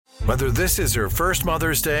Whether this is her first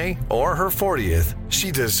Mother's Day or her 40th, she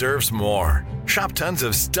deserves more. Shop tons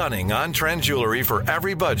of stunning on-trend jewelry for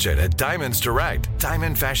every budget at Diamonds Direct.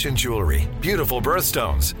 Diamond fashion jewelry, beautiful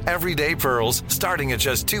birthstones, everyday pearls starting at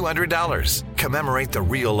just $200. Commemorate the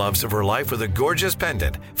real loves of her life with a gorgeous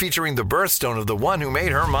pendant featuring the birthstone of the one who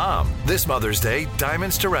made her mom. This Mother's Day,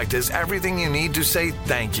 Diamonds Direct is everything you need to say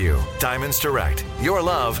thank you. Diamonds Direct. Your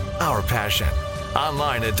love, our passion.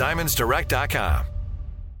 Online at diamondsdirect.com.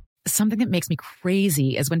 Something that makes me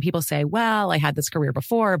crazy is when people say, well, I had this career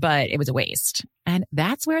before, but it was a waste. And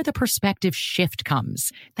that's where the perspective shift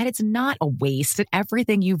comes, that it's not a waste, that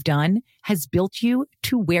everything you've done has built you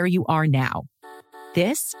to where you are now.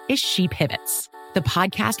 This is She Pivots, the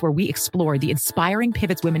podcast where we explore the inspiring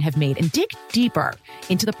pivots women have made and dig deeper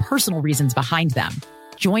into the personal reasons behind them.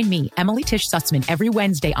 Join me, Emily Tish Sussman, every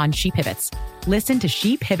Wednesday on She Pivots. Listen to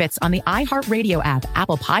She Pivots on the iHeartRadio app,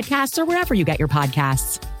 Apple Podcasts, or wherever you get your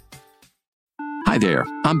podcasts. Hi there,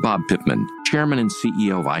 I'm Bob Pittman, Chairman and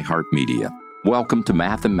CEO of iHeartMedia. Welcome to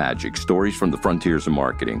Math and Magic, Stories from the Frontiers of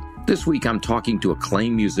Marketing. This week I'm talking to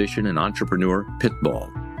acclaimed musician and entrepreneur,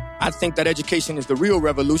 Pitbull. I think that education is the real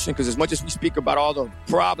revolution because as much as we speak about all the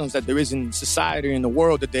problems that there is in society and the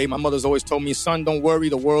world today, my mother's always told me, son, don't worry,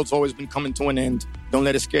 the world's always been coming to an end. Don't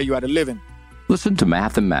let it scare you out of living. Listen to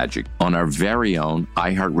Math and Magic on our very own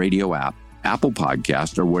iHeartRadio app, Apple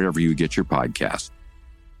Podcast, or wherever you get your podcasts.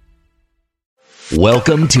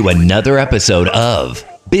 Welcome to another episode of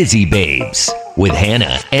Busy Babes with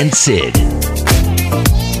Hannah and Sid.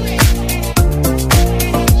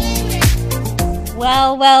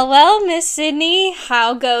 Well, Miss Sydney,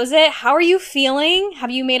 how goes it? How are you feeling?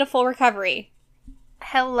 Have you made a full recovery?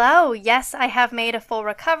 Hello. Yes, I have made a full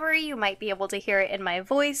recovery. You might be able to hear it in my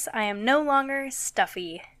voice. I am no longer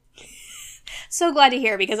stuffy. So glad to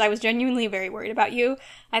hear because I was genuinely very worried about you.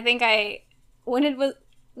 I think when was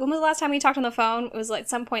the last time we talked on the phone? It was like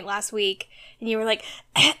some point last week, and you were like,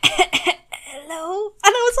 hello?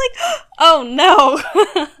 And I was like, oh no.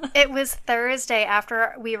 It was Thursday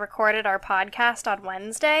after we recorded our podcast on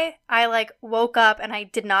Wednesday. I woke up and I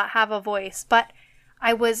did not have a voice, but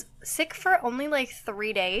I was sick for only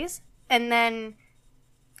 3 days and then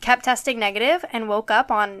kept testing negative and woke up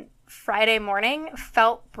on Friday morning,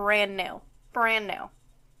 felt brand new. Brand new.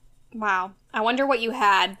 Wow. I wonder what you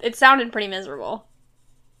had. It sounded pretty miserable.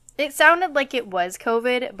 It sounded like it was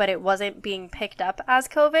COVID, but it wasn't being picked up as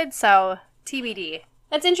COVID, so TBD.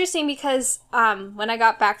 That's interesting because when I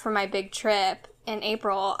got back from my big trip in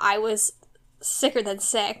April, I was sicker than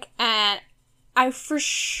sick, and I for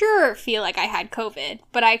sure feel like I had COVID,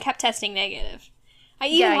 but I kept testing negative. I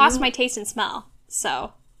even lost my taste and smell,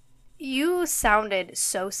 so. You sounded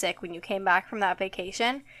so sick when you came back from that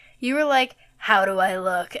vacation. You were like, how do I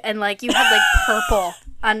look? And you had purple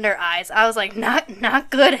under eyes. I was like,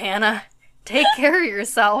 not good, Hannah. Take care of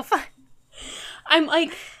yourself. I'm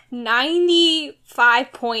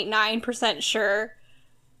 95.9% sure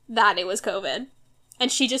that it was COVID.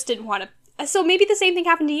 And she just didn't want to. So maybe the same thing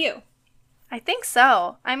happened to you. I think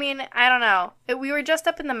so. I mean, I don't know. We were just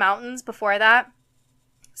up in the mountains before that.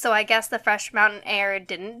 So I guess the fresh mountain air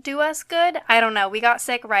didn't do us good. I don't know. We got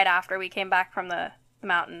sick right after we came back from the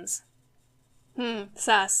mountains.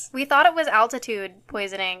 Sus. We thought it was altitude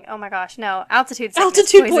poisoning. Oh my gosh, no. Altitude sickness.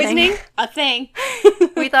 Altitude poisoning? A thing.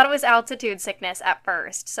 We thought it was altitude sickness at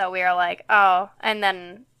first. So we were like, oh. And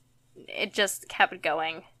then it just kept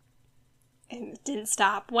going. It didn't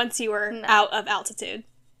stop once you were out of altitude.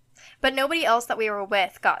 But nobody else that we were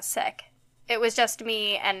with got sick. It was just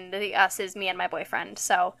me, and the us is me and my boyfriend.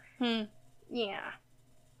 So, yeah.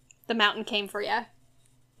 The mountain came for you.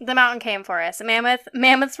 The mountain came for us.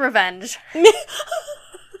 Mammoth's revenge.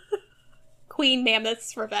 Queen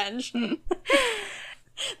Mammoth's revenge.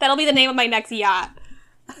 That'll be the name of my next yacht.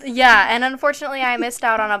 Yeah, and unfortunately I missed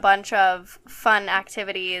out on a bunch of fun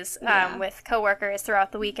activities with coworkers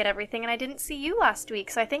throughout the week and everything, and I didn't see you last week,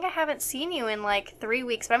 so I think I haven't seen you in 3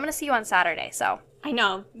 weeks, but I'm going to see you on Saturday, so. I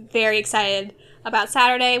know. Very excited about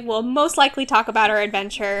Saturday. We'll most likely talk about our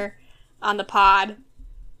adventure on the pod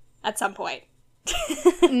at some point.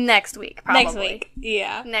 Next week, probably. Next week,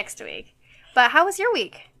 yeah. Next week. But how was your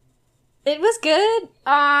week? It was good.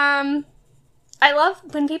 I love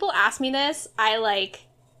when people ask me this, I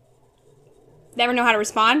never know how to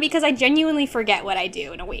respond because I genuinely forget what I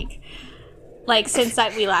do in a week. Since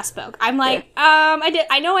we last spoke. I'm I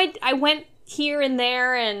went here and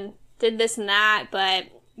there and did this and that, but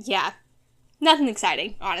yeah. Nothing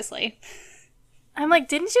exciting, honestly. I'm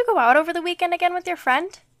didn't you go out over the weekend again with your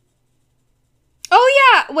friend?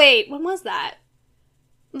 Oh, yeah. Wait, when was that?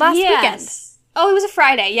 Last weekend. Oh, it was a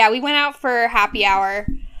Friday. Yeah, we went out for happy hour.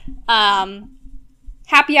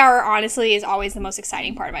 happy hour, honestly, is always the most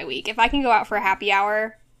exciting part of my week. If I can go out for a happy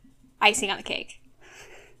hour, icing on the cake.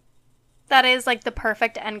 That is like the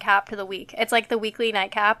perfect end cap to the week. It's like the weekly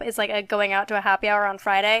nightcap is like going out to a happy hour on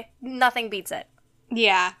Friday. Nothing beats it.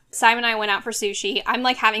 Yeah. Simon and I went out for sushi. I'm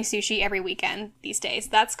like having sushi every weekend these days.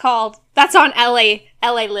 That's on LA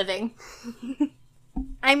living.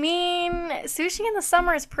 I mean, sushi in the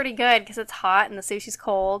summer is pretty good because it's hot and the sushi's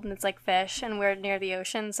cold and it's like fish and we're near the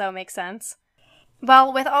ocean, so it makes sense.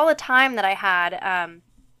 Well, with all the time that I had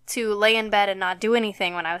to lay in bed and not do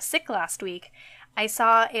anything when I was sick last week, I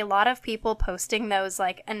saw a lot of people posting those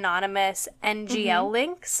like anonymous NGL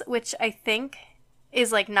links, which I think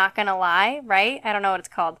is like not gonna lie, right? I don't know what it's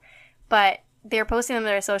called, but they're posting them to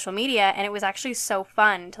their social media, and it was actually so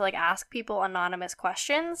fun to like ask people anonymous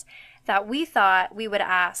questions that we thought we would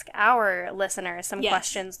ask our listeners some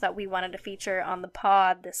questions that we wanted to feature on the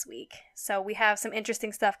pod this week. So we have some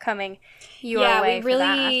interesting stuff coming your way. Yeah, we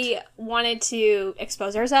really wanted to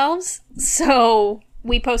expose ourselves, so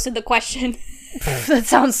we posted the question. That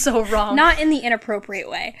sounds so wrong. Not in the inappropriate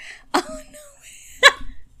way. Oh, no.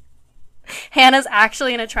 Hannah's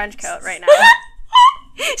actually in a trench coat right now.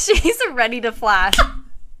 She's ready to flash.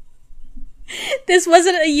 This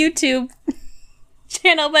wasn't a YouTube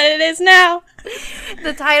channel, but it is now.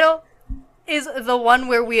 The title is the one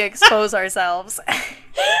where we expose ourselves.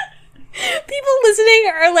 People listening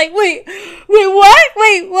are like, wait, what?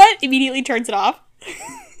 Wait, what? Immediately turns it off.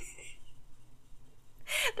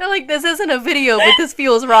 They're like, this isn't a video, but this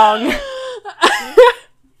feels wrong.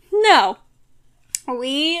 No.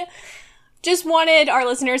 We just wanted our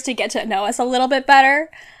listeners to get to know us a little bit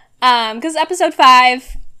better. Because episode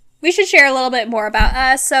 5, we should share a little bit more about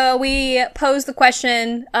us. So we posed the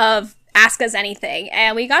question of ask us anything.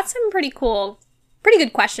 And we got some pretty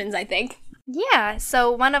good questions, I think. Yeah.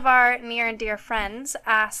 So one of our near and dear friends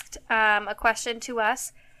asked a question to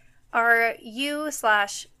us. Are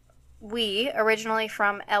you/we originally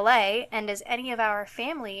from LA, and is any of our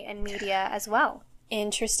family in media as well?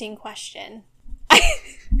 Interesting question.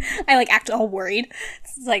 I like act all worried.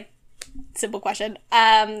 It's like simple question.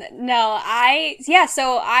 So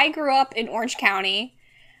I grew up in Orange County,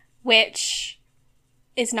 which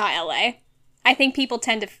is not LA. I think people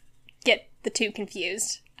tend to get the two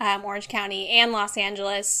confused. Orange County and Los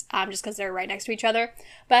Angeles, just because they're right next to each other.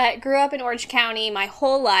 But grew up in Orange County my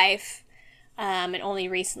whole life. And only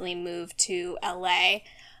recently moved to LA.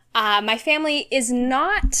 My family is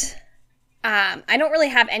not, I don't really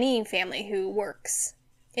have any family who works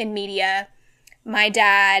in media. My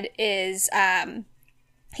dad is,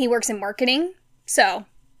 he works in marketing, so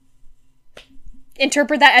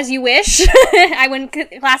interpret that as you wish. I wouldn't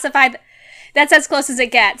classify, that's as close as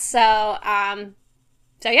it gets. So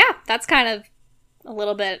yeah, that's kind of a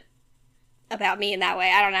little bit about me in that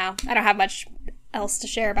way. I don't know. I don't have much else to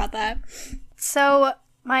share about that. So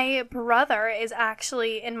my brother is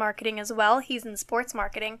actually in marketing as well. He's in sports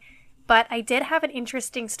marketing. But I did have an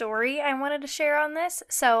interesting story I wanted to share on this.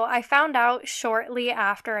 So I found out shortly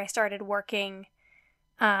after I started working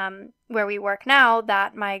where we work now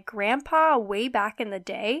that my grandpa way back in the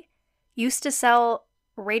day used to sell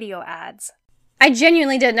radio ads. I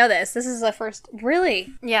genuinely didn't know this. This is the first.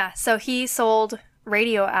 Really? Yeah. So he sold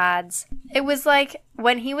radio ads. It was like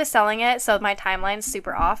when he was selling it, so my timeline's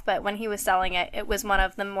super off, but when he was selling it, it was one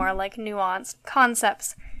of the more like nuanced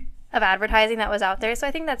concepts of advertising that was out there. So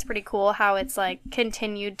I think that's pretty cool how it's like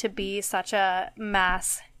continued to be such a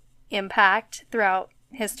mass impact throughout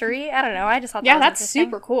history. I don't know. I just thought that was that's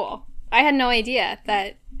super cool. I had no idea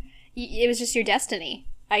that it was just your destiny,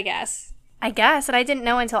 I guess. And I didn't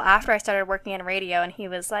know until after I started working in radio, and he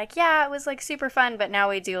was like, yeah, it was like super fun, but now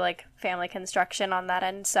we do like family construction on that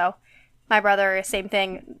end. So my brother, same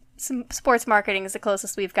thing. Sports marketing is the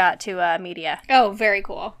closest we've got to media. Oh, very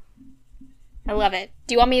cool. I love it.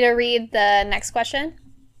 Do you want me to read the next question?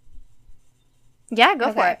 Yeah,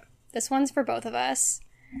 go for it. This one's for both of us.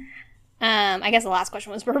 I guess the last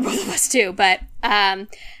question was for both of us too, but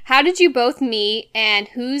how did you both meet, and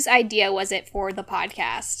whose idea was it for the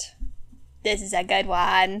podcast? This is a good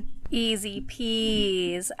one. Easy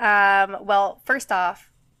peas. Well, first off,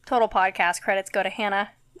 total podcast credits go to Hannah.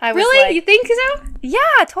 Really? Like, you think so?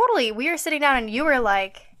 Yeah, totally. We were sitting down and you were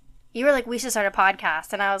like, we should start a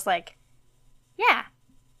podcast. And I was like, yeah,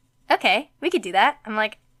 okay, we could do that. I'm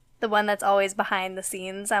like, the one that's always behind the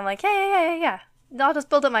scenes. I'm like, yeah. I'll just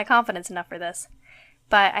build up my confidence enough for this.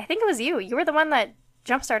 But I think it was you. You were the one that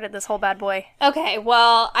jump-started this whole bad boy. Okay,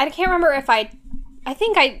 well, I can't remember if I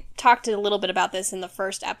think I talked a little bit about this in the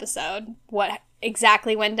first episode, what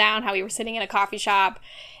exactly went down, how we were sitting in a coffee shop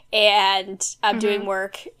and doing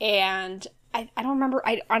work, and I don't remember.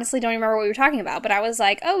 I honestly don't remember what we were talking about, but I was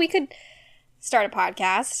like, oh, we could start a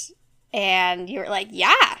podcast. And you were like,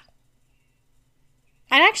 yeah.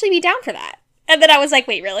 I'd actually be down for that. And then I was like,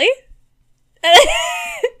 wait, really?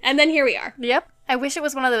 And then here we are. Yep. I wish it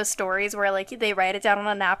was one of those stories where, like, they write it down on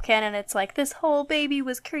a napkin and it's like, this whole baby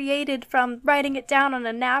was created from writing it down on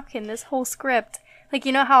a napkin, this whole script. Like,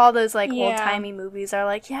 you know how all those, like, old-timey movies are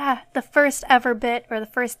like, yeah, the first ever bit or the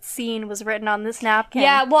first scene was written on this napkin.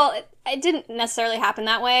 Yeah, well, it didn't necessarily happen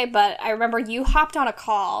that way, but I remember you hopped on a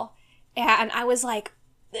call, and I was like,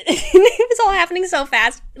 it was all happening so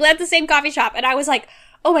fast. We at the same coffee shop, and I was like,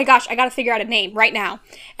 oh my gosh, I gotta figure out a name right now.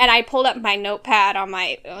 And I pulled up my notepad on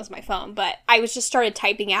it was my phone, but I was just started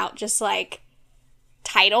typing out just, like,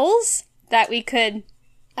 titles that we could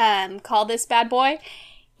call this bad boy.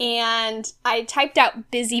 And I typed out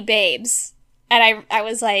Busy Babes. And I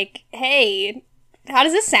was like, hey, how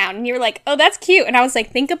does this sound? And you were like, oh, that's cute. And I was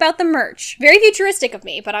like, think about the merch. Very futuristic of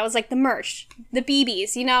me, but I was like, the merch, the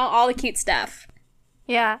BBs, you know, all the cute stuff.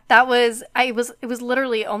 Yeah, it was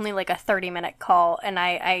literally only like a 30-minute call, and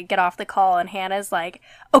I get off the call, and Hannah's like,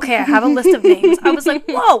 okay, I have a list of names. I was like,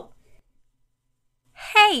 whoa!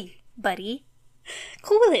 Hey, buddy.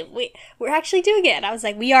 Cool, we're actually doing it. And I was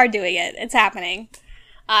like, we are doing it. It's happening.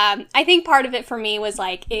 I think part of it for me was,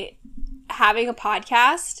 like, having a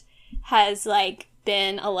podcast has, like,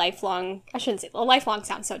 been a lifelong, I shouldn't say, a lifelong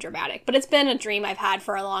sounds so dramatic, but it's been a dream I've had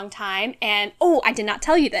for a long time. And, oh, I did not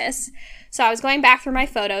tell you this. So I was going back through my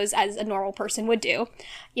photos as a normal person would do,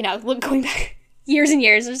 you know, going back years and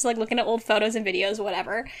years, just like looking at old photos and videos,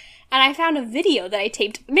 whatever. And I found a video that I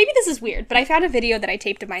taped. Maybe this is weird, but I found a video that I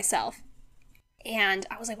taped of myself. And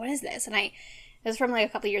I was like, what is this? And it was from like a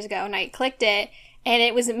couple years ago, and I clicked it, and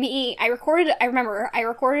it was me. I remember I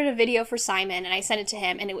recorded a video for Simon, and I sent it to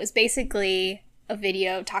him, and it was basically a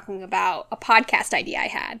video talking about a podcast idea I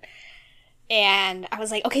had. And I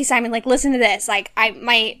was like, okay, Simon, like, listen to this. Like,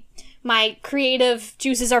 my creative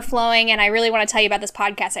juices are flowing, and I really want to tell you about this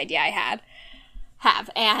podcast idea I have.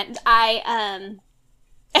 And I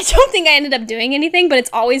don't think I ended up doing anything, but it's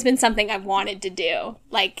always been something I've wanted to do,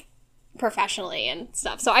 like, professionally and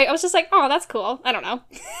stuff. So I was just like, oh, that's cool. I don't know.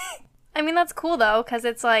 I mean, that's cool, though, because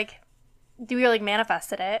it's like, you like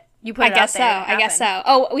manifested it. You put it out there. I guess so.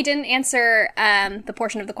 Oh, we didn't answer the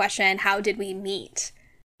portion of the question, how did we meet?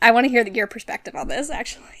 I want to hear your perspective on this,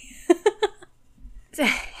 actually.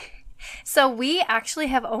 So we actually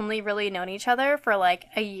have only really known each other for like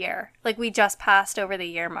a year. Like, we just passed over the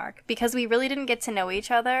year mark because we really didn't get to know each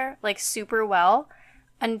other like super well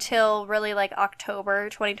until really like October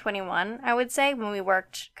 2021, I would say, when we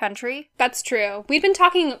worked country. That's true. We've been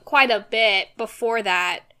talking quite a bit before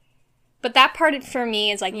that, but that part for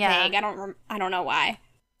me is like vague. I don't know why.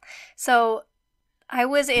 So I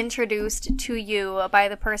was introduced to you by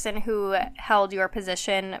the person who held your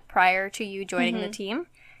position prior to you joining the team.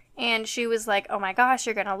 And she was like, oh my gosh,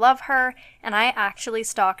 you're going to love her. And I actually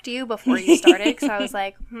stalked you before you started because I was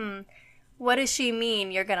like, what does she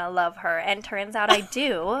mean you're going to love her? And turns out I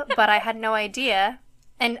do, but I had no idea.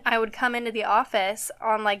 And I would come into the office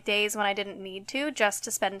on like days when I didn't need to just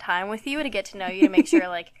to spend time with you, to get to know you, to make sure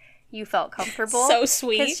like you felt comfortable. So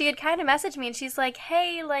sweet. Because she had kind of messaged me and she's like,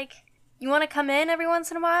 hey, like, you want to come in every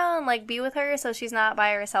once in a while and like be with her so she's not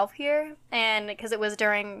by herself here? And because it was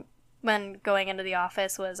during when going into the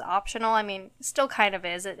office was optional. I mean, still kind of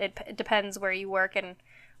is. It depends where you work and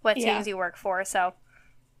what teams you work for. So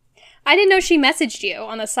I didn't know she messaged you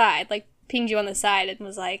on the side, like pinged you on the side and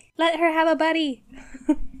was like, let her have a buddy.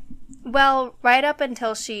 Well, right up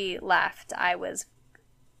until she left, I was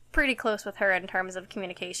pretty close with her in terms of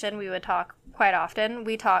communication. We would talk quite often.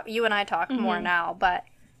 You and I talk more now, but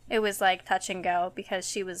it was like touch and go because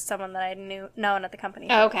she was someone that I known at the company.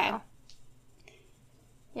 Oh, okay.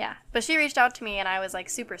 Yeah, but she reached out to me and I was like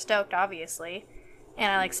super stoked, obviously. And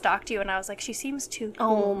I like stalked you and I was like, she seems too cool.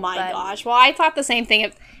 Oh my gosh. Well, I thought the same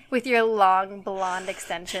thing. With your long blonde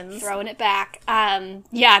extensions. Throwing it back.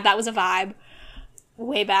 Yeah, that was a vibe.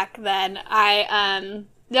 Way back then.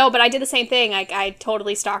 No, but I did the same thing. I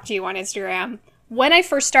totally stalked you on Instagram. When I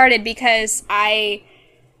first started, because I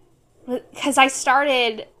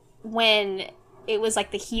started when it was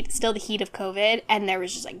like the heat of COVID, and there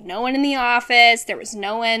was just like no one in the office. There was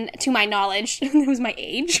no one, to my knowledge, it was my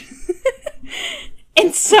age.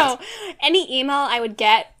 And so any email I would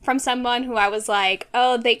get from someone who I was like,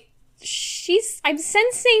 oh, I'm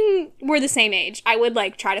sensing we're the same age, I would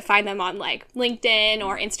like try to find them on like LinkedIn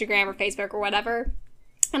or Instagram or Facebook or whatever.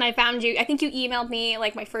 And I found you. I think you emailed me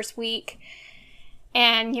like my first week.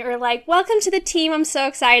 And you were like, welcome to the team. I'm so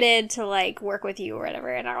excited to, like, work with you or whatever.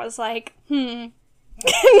 And I was like, And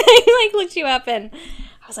I, like, looked you up and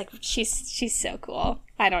I was like, she's so cool.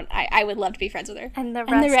 I would love to be friends with her. And the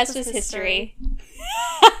rest is history.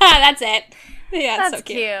 That's it. Yeah, That's so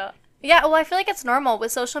cute. Yeah, well, I feel like it's normal.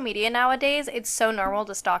 With social media nowadays, it's so normal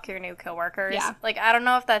to stalk your new coworkers. Yeah. Like, I don't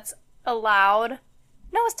know if that's allowed.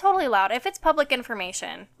 No, it's totally allowed. If it's public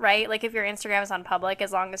information, right? Like, if your Instagram is on public,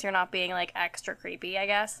 as long as you're not being, like, extra creepy, I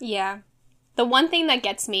guess. Yeah. The one thing that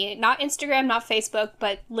gets me, not Instagram, not Facebook,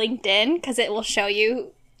 but LinkedIn, because it will show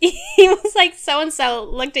you, he was like, so-and-so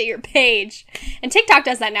looked at your page. And TikTok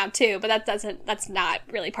does that now, too, but that's not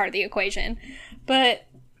really part of the equation. But...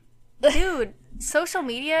 Dude, social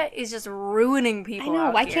media is just ruining people. I know,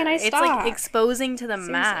 out why here. can't I It's stalk? like exposing to the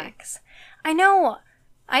Seriously. max. I know.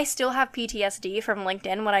 I still have PTSD from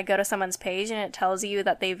LinkedIn when I go to someone's page and it tells you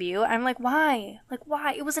that they view. I'm like, why? Like,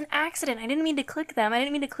 why? It was an accident. I didn't mean to click them. I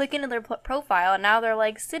didn't mean to click into their profile. And now they're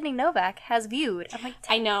like, Sydney Novak has viewed. I'm like,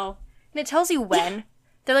 I know. and it tells you when.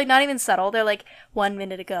 They're like not even subtle. They're like 1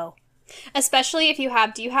 minute ago. Especially if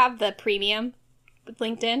do you have the premium with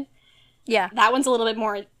LinkedIn? Yeah. That one's a little bit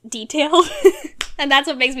more detailed. And that's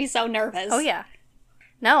what makes me so nervous. Oh, yeah.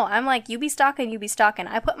 No, I'm like, you be stalking.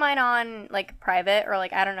 I put mine on, like, private or,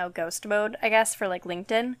 like, I don't know, ghost mode, I guess, for, like,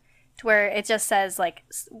 LinkedIn, to where it just says, like,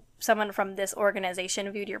 someone from this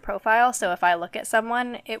organization viewed your profile, so if I look at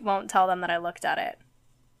someone, it won't tell them that I looked at it.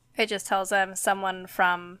 It just tells them someone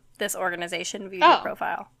from this organization viewed your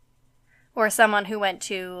profile. Or someone who went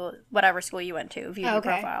to whatever school you went to viewed your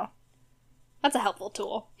profile. That's a helpful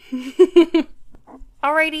tool.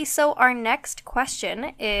 Alrighty, so our next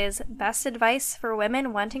question is best advice for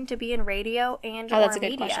women wanting to be in radio and or that's a good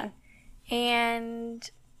media. question. And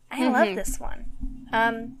I love this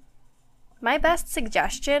one. My best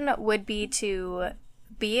suggestion would be to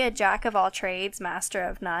be a jack of all trades, master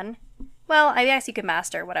of none. Well, I guess you could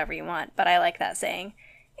master whatever you want, but I like that saying.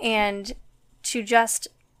 And to just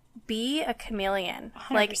be a chameleon.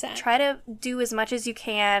 100%. Like, try to do as much as you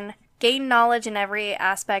can. Gain knowledge in every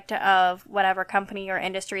aspect of whatever company or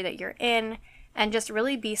industry that you're in, and just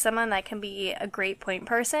really be someone that can be a great point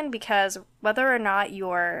person, because whether or not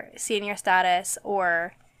you're senior status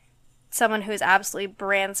or someone who's absolutely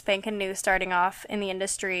brand spanking new starting off in the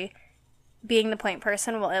industry, being the point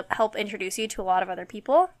person will help introduce you to a lot of other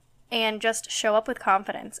people, and just show up with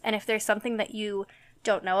confidence. And if there's something that you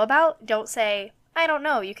don't know about, don't say, I don't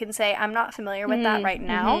know. You can say, I'm not familiar with that right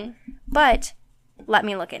now, but let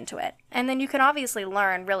me look into it. And then you can obviously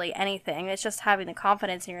learn really anything. It's just having the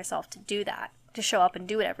confidence in yourself to do that, to show up and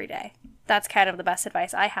do it every day. That's kind of the best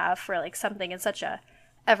advice I have for like something in such a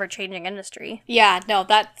ever-changing industry. Yeah, no,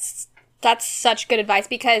 that's such good advice,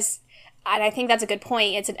 because, and I think that's a good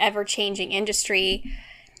point, it's an ever-changing industry.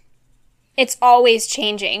 It's always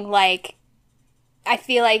changing. Like, I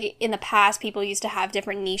feel like in the past people used to have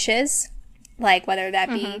different niches, like whether that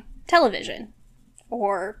be television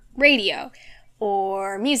or radio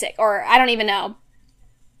or music, or I don't even know.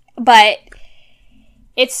 But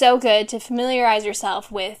it's so good to familiarize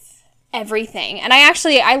yourself with everything. And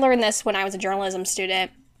I learned this when I was a journalism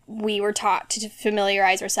student. We were taught to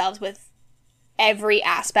familiarize ourselves with every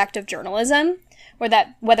aspect of journalism,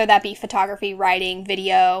 whether that be photography, writing,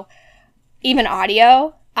 video, even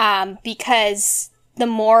audio, because the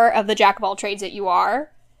more of the jack of all trades that you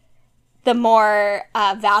are, the more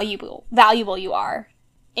valuable you are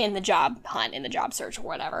in the job hunt, in the job search, or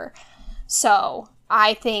whatever. So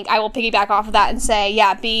I think I will piggyback off of that and say,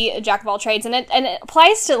 yeah, be a jack of all trades. And it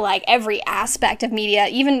applies to like every aspect of media,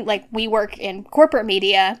 even like we work in corporate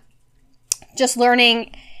media, just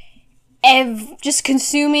learning, just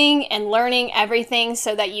consuming and learning everything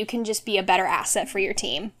so that you can just be a better asset for your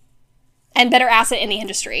team and better asset in the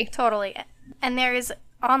industry. Totally. And there's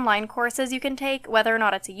online courses you can take, whether or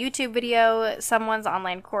not it's a YouTube video, someone's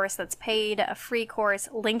online course that's paid, a free course,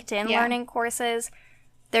 LinkedIn learning courses.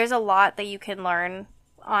 There's a lot that you can learn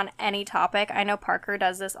on any topic. I know Parker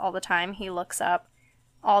does this all the time. He looks up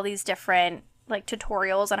all these different like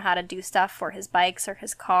tutorials on how to do stuff for his bikes or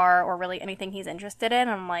his car or really anything he's interested in.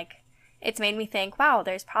 I'm like, it's made me think, wow,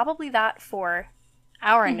 there's probably that for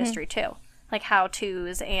our industry too. Like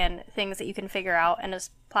how-tos and things that you can figure out, and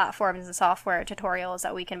just platforms and software tutorials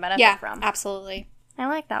that we can benefit from. Yeah, absolutely. I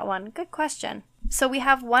like that one. Good question. So we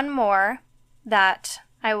have one more that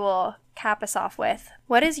I will cap us off with.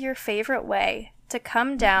 What is your favorite way to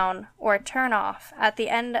come down or turn off at the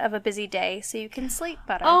end of a busy day so you can sleep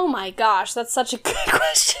better? Oh my gosh, that's such a good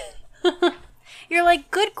question. You're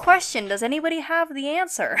like, good question. Does anybody have the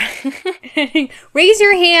answer? Raise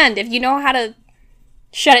your hand if you know how to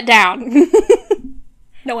shut it down.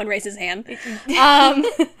 No one raises hand.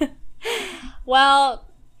 Well,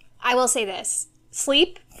 I will say this.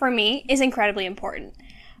 Sleep, for me, is incredibly important.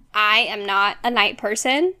 I am not a night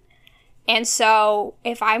person. And so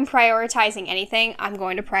if I'm prioritizing anything, I'm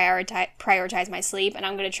going to prioritize my sleep, and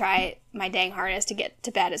I'm going to try my dang hardest to get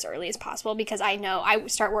to bed as early as possible, because I know I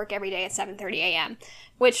start work every day at 7:30 a.m.,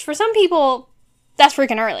 which for some people, that's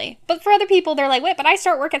freaking early. But for other people, they're like, wait, but I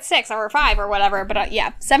start work at 6 or 5 or whatever. But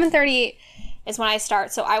yeah, 7:30 is when I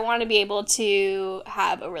start. So I want to be able to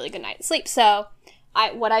have a really good night's sleep. So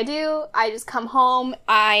what I do, I just come home,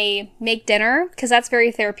 I make dinner, because that's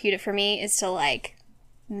very therapeutic for me, is to like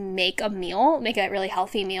make a really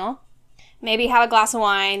healthy meal. Maybe have a glass of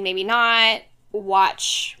wine, maybe not,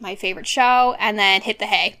 watch my favorite show, and then hit the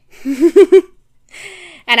hay.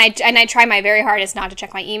 And I try my very hardest not to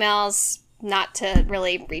check my emails, not to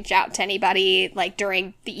really reach out to anybody like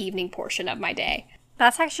during the evening portion of my day.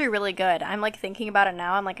 That's actually really good. I'm like thinking about it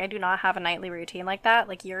now. I'm like, I do not have a nightly routine like that.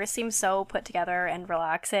 Like yours seems so put together and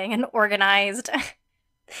relaxing and organized.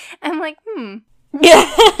 I'm like,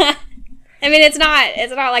 Yeah. I mean, it's not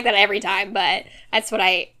like that every time, but that's what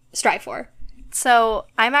I strive for. So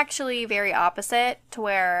I'm actually very opposite, to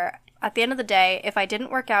where at the end of the day, if I didn't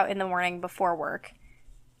work out in the morning before work,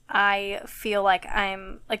 I feel like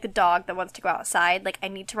I'm like the dog that wants to go outside. Like I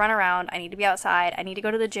need to run around. I need to be outside. I need to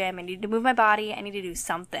go to the gym. I need to move my body. I need to do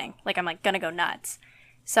something. Like I'm like gonna go nuts.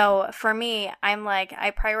 So for me, I'm like,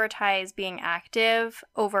 I prioritize being active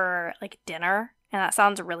over like dinner. And that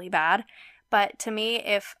sounds really bad. But to me,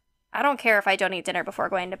 I don't care if I don't eat dinner before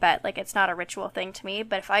going to bed. Like, it's not a ritual thing to me.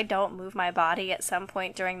 But if I don't move my body at some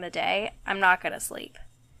point during the day, I'm not going to sleep.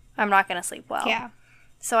 I'm not going to sleep well. Yeah.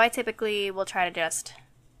 So I typically will try to just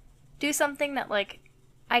do something that, like,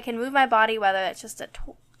 I can move my body, whether it's just a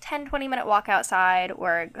 10, 20-minute walk outside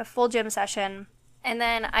or a full gym session. And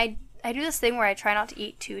then I do this thing where I try not to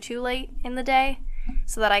eat too late in the day,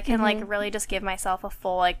 so that I can, like, really just give myself a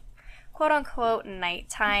full, like, quote-unquote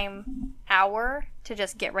nighttime hour to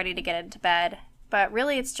just get ready to get into bed. But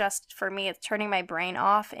really, it's just, for me, it's turning my brain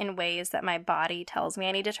off in ways that my body tells me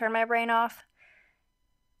I need to turn my brain off.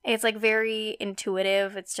 It's like very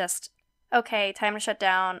intuitive. It's just, okay, time to shut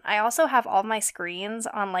down. I also have all my screens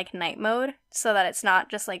on like night mode, so that it's not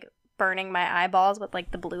just like burning my eyeballs with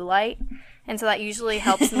like the blue light. And so that usually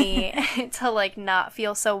helps me to like not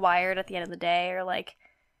feel so wired at the end of the day, or like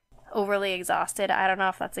overly exhausted. I don't know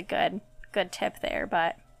if that's a good tip there,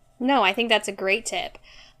 but no, I think that's a great tip.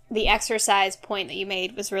 The exercise point that you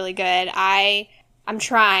made was really good. I'm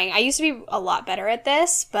trying. I used to be a lot better at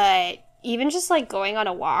this, but even just like going on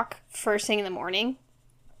a walk first thing in the morning,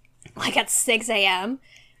 like at 6 a.m.,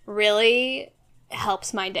 really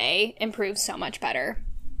helps my day improve so much better,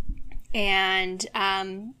 and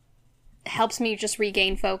helps me just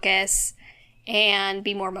regain focus and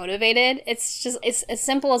be more motivated. It's as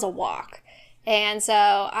simple as a walk. And so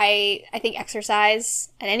I think exercise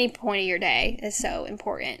at any point of your day is so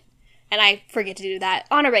important. And I forget to do that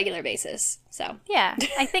on a regular basis. So yeah,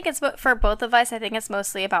 I think it's, for both of us, I think it's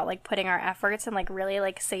mostly about like putting our efforts and like really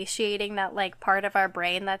like satiating that like part of our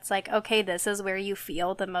brain that's like, okay, this is where you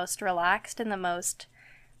feel the most relaxed and the most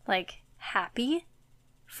like happy.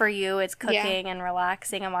 For you, it's cooking and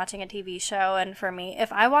relaxing and watching a TV show. And for me,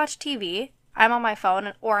 if I watch TV, I'm on my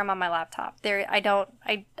phone or I'm on my laptop.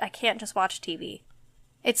 I can't just watch TV.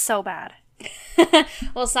 It's so bad.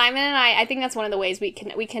 Well, Simon and I think that's one of the ways we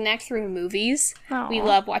connect through movies. Aww. We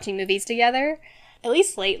love watching movies together. At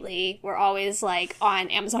least lately, we're always like on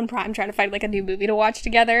Amazon Prime trying to find like a new movie to watch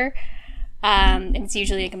together. And it's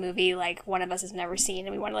usually like a movie like one of us has never seen,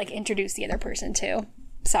 and we want to like introduce the other person to.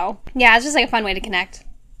 So yeah, it's just like a fun way to connect.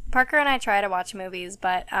 Parker and I try to watch movies,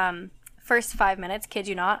 but first 5 minutes, kid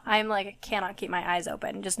you not, I'm like, cannot keep my eyes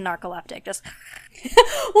open, just narcoleptic, just.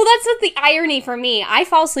 Well, that's the irony for me. I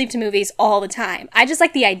fall asleep to movies all the time. I just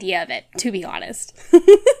like the idea of it, to be honest.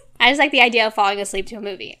 I just like the idea of falling asleep to a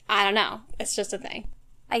movie. I don't know. It's just a thing.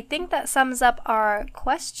 I think that sums up our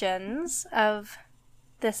questions of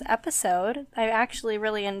this episode. I actually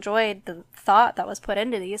really enjoyed the thought that was put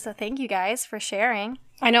into these, so thank you guys for sharing.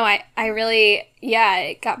 I know, I really,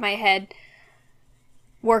 it got my head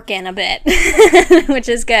working a bit, which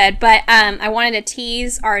is good. But I wanted to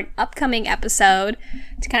tease our upcoming episode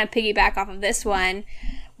to kind of piggyback off of this one.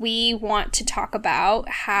 We want to talk about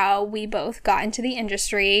how we both got into the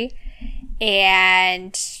industry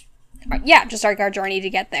and, just our journey to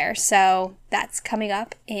get there. So that's coming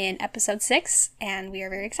up in episode 6, and we are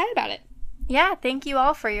very excited about it. Yeah, thank you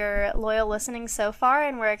all for your loyal listening so far,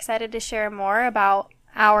 and we're excited to share more about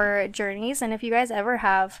our journeys. And if you guys ever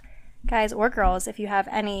have, guys or girls, if you have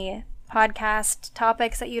any podcast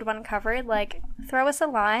topics that you'd want covered, like throw us a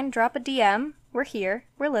line, drop a DM. We're here,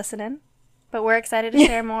 we're listening, but we're excited to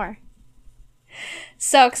share more.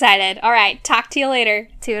 So excited. All right, talk to you later.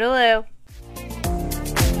 Toodaloo.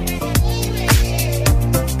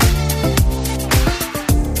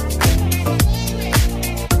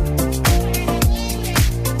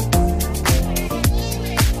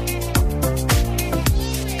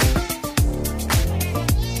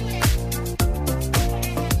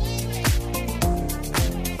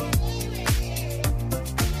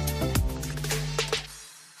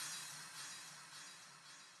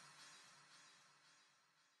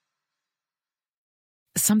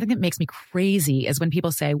 Something that makes me crazy is when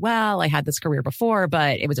people say, well, I had this career before,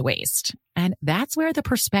 but it was a waste. And that's where the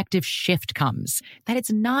perspective shift comes, that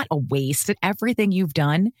it's not a waste, that everything you've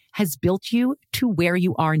done has built you to where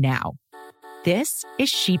you are now. This is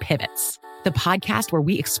She Pivots, the podcast where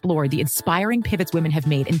we explore the inspiring pivots women have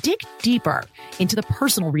made and dig deeper into the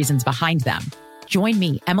personal reasons behind them. Join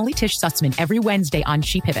me, Emily Tish Sussman, every Wednesday on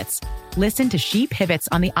She Pivots. Listen to She Pivots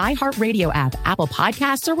on the iHeartRadio app, Apple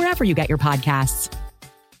Podcasts, or wherever you get your podcasts.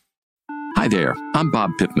 Hi there, I'm Bob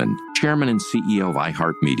Pittman, Chairman and CEO of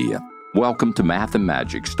iHeartMedia. Welcome to Math and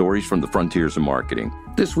Magic, Stories from the Frontiers of Marketing.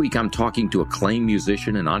 This week I'm talking to acclaimed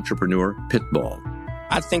musician and entrepreneur, Pitbull.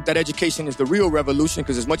 I think that education is the real revolution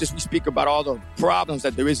because as much as we speak about all the problems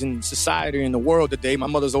that there is in society and the world today, my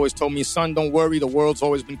mother's always told me, son, don't worry, the world's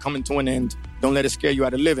always been coming to an end. Don't let it scare you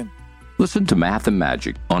out of living. Listen to Math and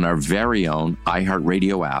Magic on our very own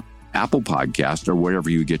iHeartRadio app, Apple Podcast, or wherever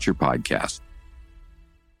you get your podcasts.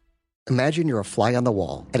 Imagine you're a fly on the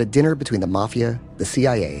wall at a dinner between the mafia, the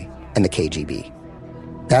CIA, and the KGB.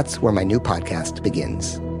 That's where my new podcast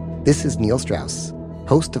begins. This is Neil Strauss,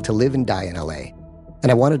 host of To Live and Die in LA, and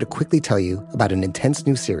I wanted to quickly tell you about an intense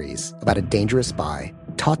new series about a dangerous spy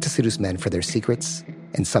taught to seduce men for their secrets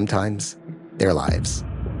and sometimes their lives.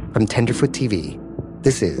 From Tenderfoot TV,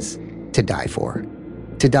 this is To Die For.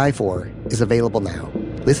 To Die For is available now.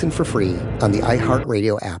 Listen for free on the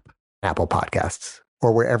iHeartRadio app, Apple Podcasts,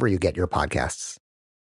 or wherever you get your podcasts.